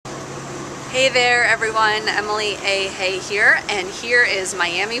Hey there everyone, Emily A. Hay here, and here is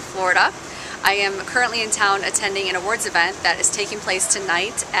Miami, Florida. I am currently in town attending an awards event that is taking place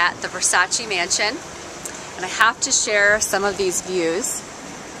tonight at the Versace Mansion. And I have to share some of these views.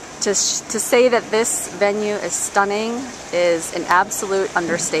 To say that this venue is stunning is an absolute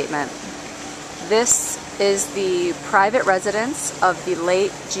understatement. This is the private residence of the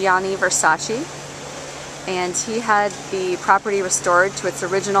late Gianni Versace, and he had the property restored to its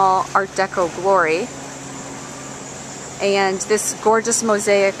original Art Deco glory. And this gorgeous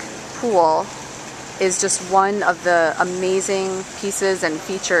mosaic pool is just one of the amazing pieces and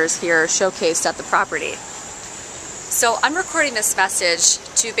features here showcased at the property. So I'm recording this message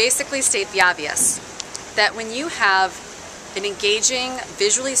to basically state the obvious, that when you have an engaging,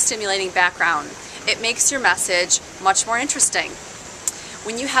 visually stimulating background, it makes your message much more interesting.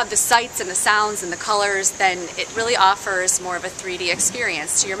 When you have the sights and the sounds and the colors, then it really offers more of a 3D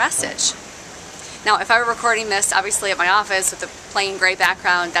experience to your message. Now, if I were recording this obviously at my office with a plain gray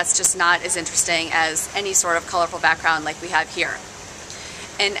background, that's just not as interesting as any sort of colorful background like we have here.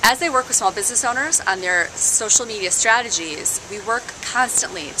 And as I work with small business owners on their social media strategies, we work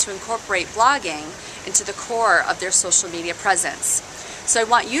constantly to incorporate blogging into the core of their social media presence. So I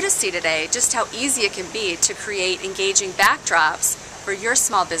want you to see today just how easy it can be to create engaging backdrops for your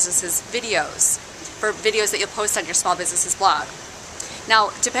small business's videos, for videos that you'll post on your small business's blog.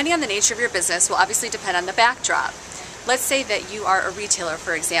 Now, depending on the nature of your business will obviously depend on the backdrop. Let's say that you are a retailer,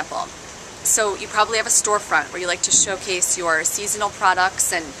 for example. So you probably have a storefront where you like to showcase your seasonal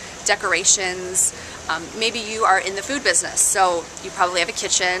products and decorations. Maybe you are in the food business, so you probably have a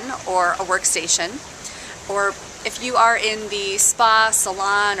kitchen or a workstation. Or if you are in the spa,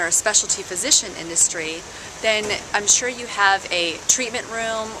 salon, or specialty physician industry, then I'm sure you have a treatment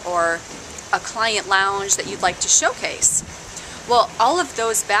room or a client lounge that you'd like to showcase. Well, all of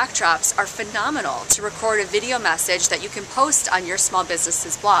those backdrops are phenomenal to record a video message that you can post on your small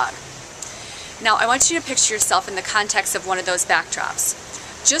business's blog. Now, I want you to picture yourself in the context of one of those backdrops.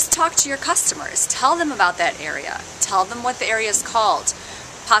 Just talk to your customers. Tell them about that area. Tell them what the area is called.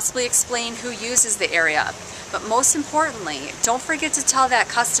 Possibly explain who uses the area. But most importantly, don't forget to tell that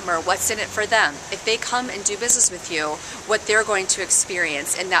customer what's in it for them. If they come and do business with you, what they're going to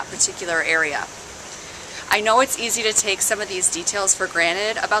experience in that particular area. I know it's easy to take some of these details for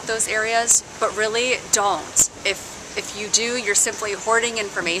granted about those areas, but really don't. If you do, you're simply hoarding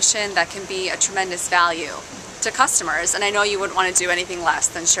information that can be a tremendous value to customers, and I know you wouldn't want to do anything less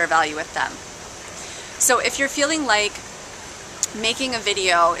than share value with them. So if you're feeling like making a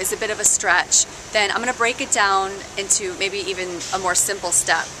video is a bit of a stretch, then I'm going to break it down into maybe even a more simple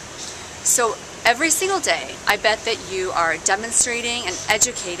step. So every single day, I bet that you are demonstrating and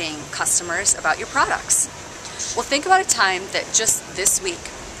educating customers about your products. Well, think about a time that just this week,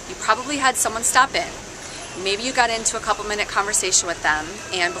 you probably had someone stop in. Maybe you got into a couple-minute conversation with them,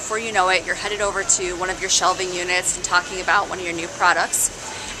 and before you know it, you're headed over to one of your shelving units and talking about one of your new products.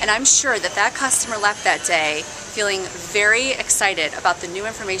 And I'm sure that that customer left that day feeling very excited about the new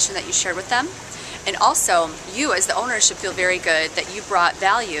information that you shared with them. And also, you as the owner should feel very good that you brought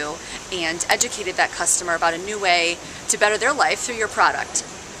value and educated that customer about a new way to better their life through your product.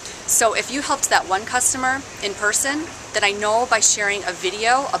 So if you helped that one customer in person, then I know by sharing a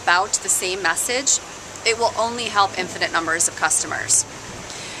video about the same message, it will only help infinite numbers of customers.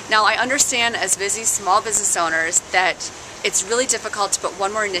 Now, I understand as busy small business owners that it's really difficult to put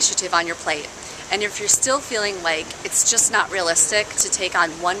one more initiative on your plate. And if you're still feeling like it's just not realistic to take on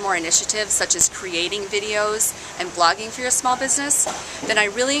one more initiative, such as creating videos and blogging for your small business, then I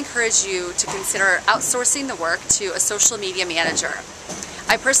really encourage you to consider outsourcing the work to a social media manager.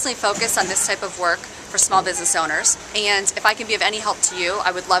 I personally focus on this type of work for small business owners, and if I can be of any help to you,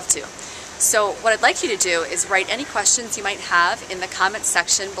 I would love to. So what I'd like you to do is write any questions you might have in the comments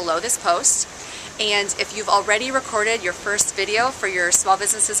section below this post. And if you've already recorded your first video for your small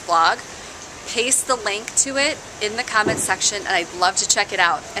business's blog, paste the link to it in the comments section, and I'd love to check it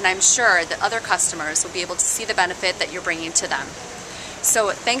out. And I'm sure that other customers will be able to see the benefit that you're bringing to them. So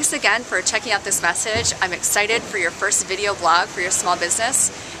thanks again for checking out this message. I'm excited for your first video blog for your small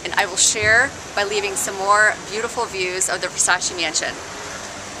business, and I will share by leaving some more beautiful views of the Versace Mansion.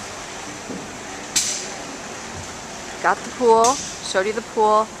 Got the pool, showed you the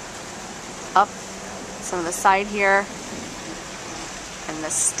pool, up some of the side here, and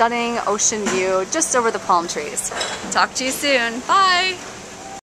the stunning ocean view just over the palm trees. Talk to you soon. Bye!